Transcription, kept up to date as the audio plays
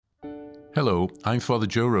Hello, I'm Father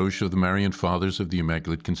Joe Roche of the Marian Fathers of the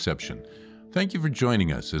Immaculate Conception. Thank you for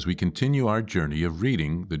joining us as we continue our journey of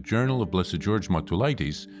reading the Journal of Blessed George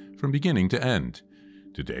Matulaitis from beginning to end.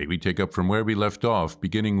 Today we take up from where we left off,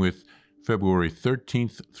 beginning with February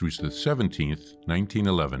 13th through the 17th,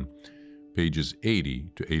 1911, pages 80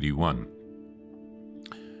 to 81.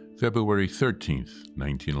 February 13th,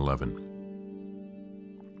 1911.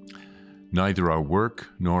 Neither our work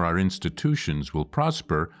nor our institutions will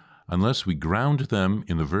prosper unless we ground them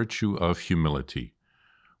in the virtue of humility.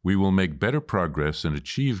 We will make better progress and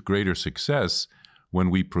achieve greater success when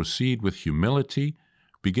we proceed with humility,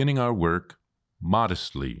 beginning our work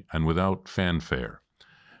modestly and without fanfare.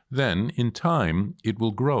 Then, in time, it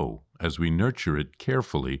will grow as we nurture it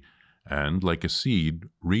carefully and, like a seed,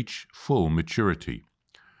 reach full maturity.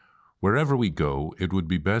 Wherever we go, it would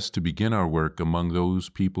be best to begin our work among those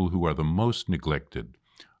people who are the most neglected,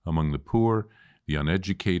 among the poor, the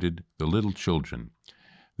uneducated, the little children.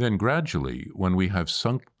 Then gradually, when we have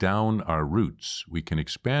sunk down our roots, we can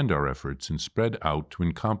expand our efforts and spread out to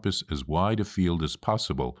encompass as wide a field as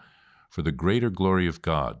possible for the greater glory of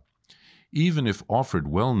God. Even if offered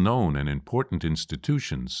well-known and important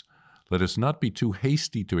institutions, let us not be too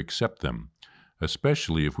hasty to accept them,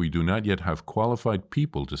 especially if we do not yet have qualified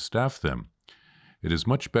people to staff them. It is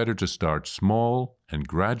much better to start small and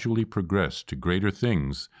gradually progress to greater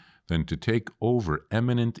things than to take over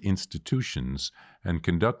eminent institutions and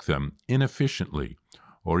conduct them inefficiently,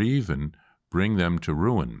 or even bring them to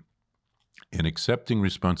ruin. In accepting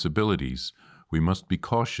responsibilities, we must be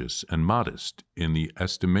cautious and modest in the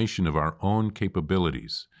estimation of our own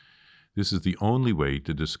capabilities. This is the only way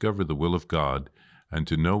to discover the will of God and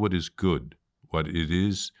to know what is good, what it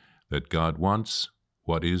is that God wants,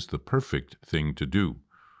 what is the perfect thing to do.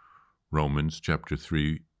 Romans chapter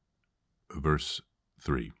 3, verse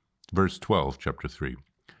 12, chapter 3.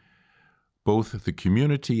 Both the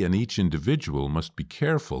community and each individual must be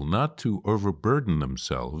careful not to overburden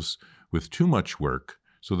themselves with too much work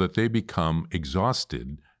so that they become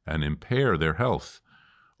exhausted and impair their health.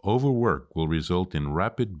 Overwork will result in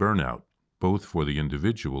rapid burnout, both for the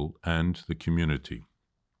individual and the community.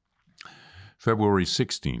 February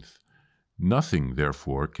 16th. Nothing,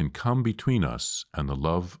 therefore, can come between us and the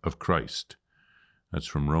love of Christ. That's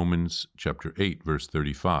from Romans chapter 8, verse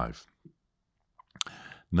 35.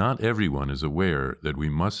 Not everyone is aware that we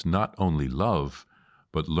must not only love,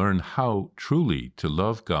 but learn how truly to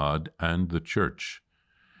love God and the Church.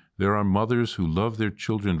 There are mothers who love their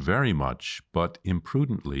children very much, but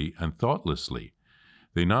imprudently and thoughtlessly.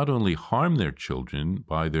 They not only harm their children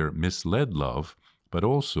by their misled love, but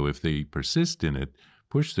also, if they persist in it,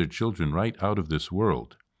 push their children right out of this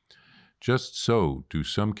world. Just so do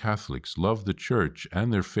some Catholics love the Church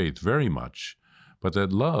and their faith very much, but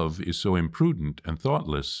that love is so imprudent and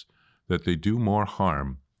thoughtless that they do more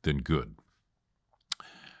harm than good.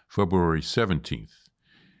 February 17th.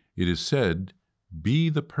 It is said, "Be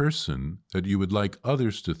the person that you would like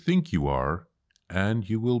others to think you are, and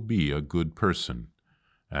you will be a good person."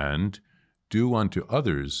 And, "Do unto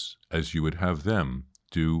others as you would have them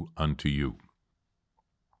do unto you."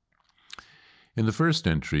 In the first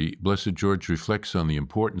entry, Blessed George reflects on the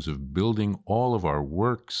importance of building all of our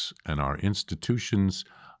works and our institutions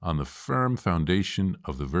on the firm foundation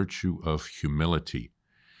of the virtue of humility.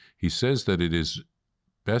 He says that it is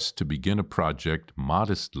best to begin a project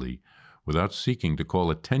modestly without seeking to call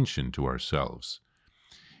attention to ourselves.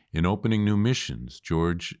 In opening new missions,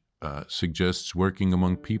 George suggests working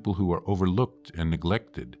among people who are overlooked and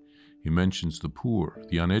neglected. He mentions the poor,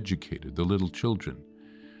 the uneducated, the little children.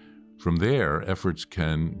 From there, efforts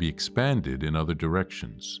can be expanded in other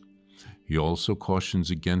directions. He also cautions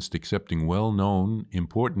against accepting well-known,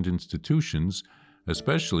 important institutions,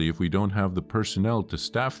 especially if we don't have the personnel to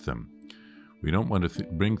staff them. We don't want to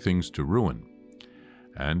bring things to ruin.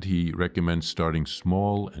 And he recommends starting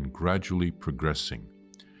small and gradually progressing.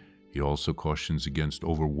 He also cautions against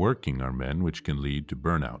overworking our men, which can lead to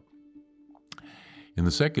burnout. In the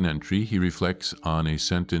second entry, he reflects on a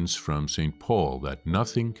sentence from St. Paul that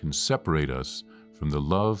nothing can separate us from the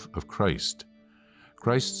love of Christ.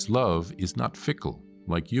 Christ's love is not fickle,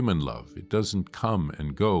 like human love. It doesn't come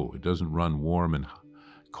and go. It doesn't run warm and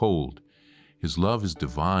cold. His love is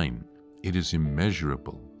divine. It is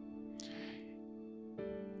immeasurable.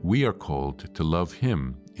 We are called to love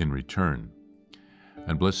him in return.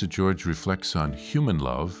 And Blessed George reflects on human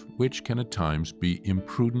love, which can at times be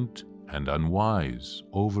imprudent and unwise,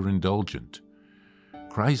 overindulgent.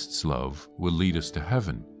 Christ's love will lead us to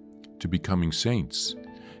heaven, to becoming saints.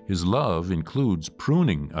 His love includes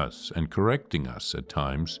pruning us and correcting us at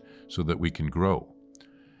times so that we can grow.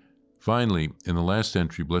 Finally, in the last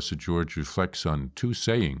entry, Blessed George reflects on two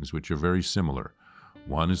sayings which are very similar.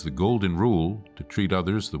 One is the golden rule, to treat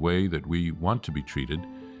others the way that we want to be treated,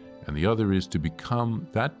 and the other is to become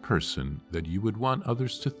that person that you would want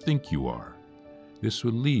others to think you are. This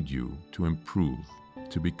will lead you to improve,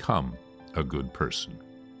 to become a good person.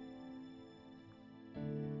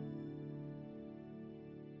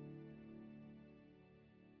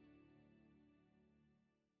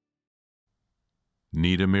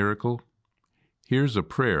 Need a miracle? Here's a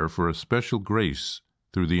prayer for a special grace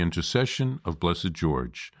through the intercession of Blessed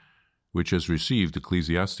George, which has received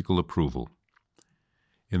ecclesiastical approval.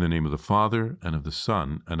 In the name of the Father, and of the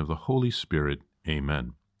Son, and of the Holy Spirit.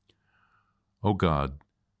 Amen. O God,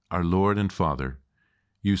 our Lord and Father,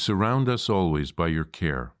 you surround us always by your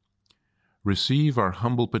care. Receive our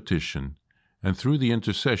humble petition, and through the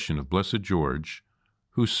intercession of Blessed George,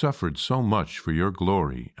 who suffered so much for your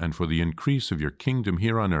glory and for the increase of your kingdom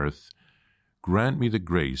here on earth, grant me the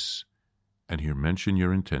grace, and here mention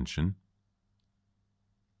your intention,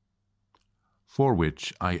 for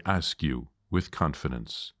which I ask you with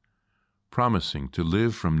confidence, promising to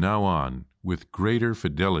live from now on with greater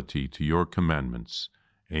fidelity to your commandments.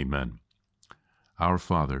 Amen. Our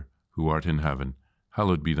Father, who art in heaven,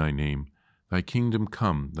 hallowed be thy name. Thy kingdom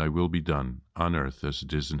come, thy will be done, on earth as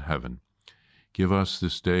it is in heaven. Give us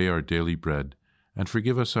this day our daily bread, and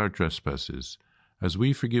forgive us our trespasses, as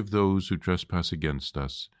we forgive those who trespass against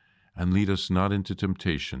us. And lead us not into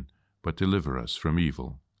temptation, but deliver us from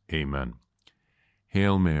evil. Amen.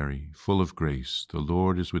 Hail Mary, full of grace, the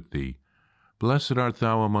Lord is with thee. Blessed art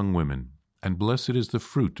thou among women, and blessed is the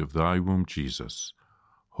fruit of thy womb, Jesus.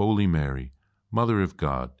 Holy Mary, Mother of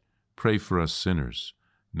God, pray for us sinners,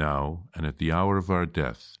 now and at the hour of our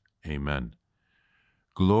death. Amen.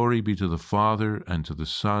 Glory be to the Father, and to the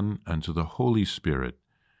Son, and to the Holy Spirit,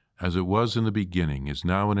 as it was in the beginning, is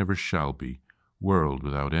now, and ever shall be, world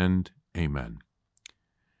without end. Amen.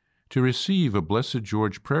 To receive a Blessed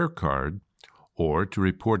George prayer card, or to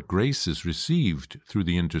report graces received through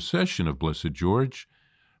the intercession of Blessed George,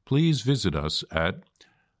 please visit us at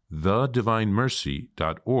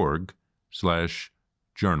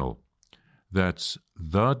thedivinemercy.org/journal. That's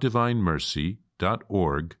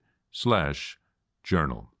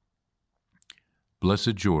thedivinemercy.org/journal.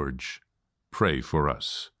 Blessed George, pray for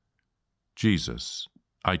us. Jesus,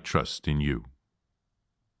 I trust in you.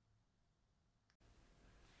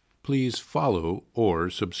 Please follow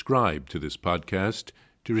or subscribe to this podcast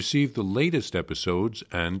to receive the latest episodes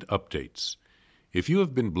and updates. If you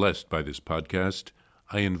have been blessed by this podcast,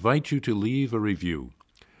 I invite you to leave a review.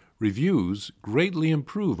 Reviews greatly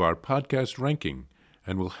improve our podcast ranking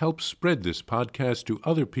and will help spread this podcast to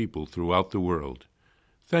other people throughout the world.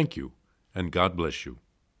 Thank you, and God bless you.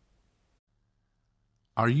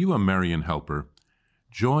 Are you a Marian helper?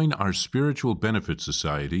 Join our Spiritual Benefit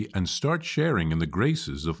Society and start sharing in the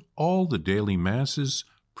graces of all the daily masses,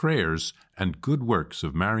 prayers, and good works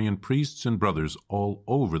of Marian priests and brothers all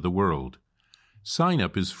over the world. Sign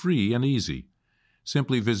up is free and easy.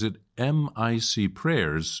 Simply visit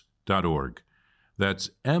micprayers.org. That's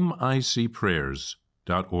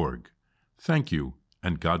micprayers.org. Thank you,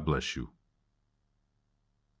 and God bless you.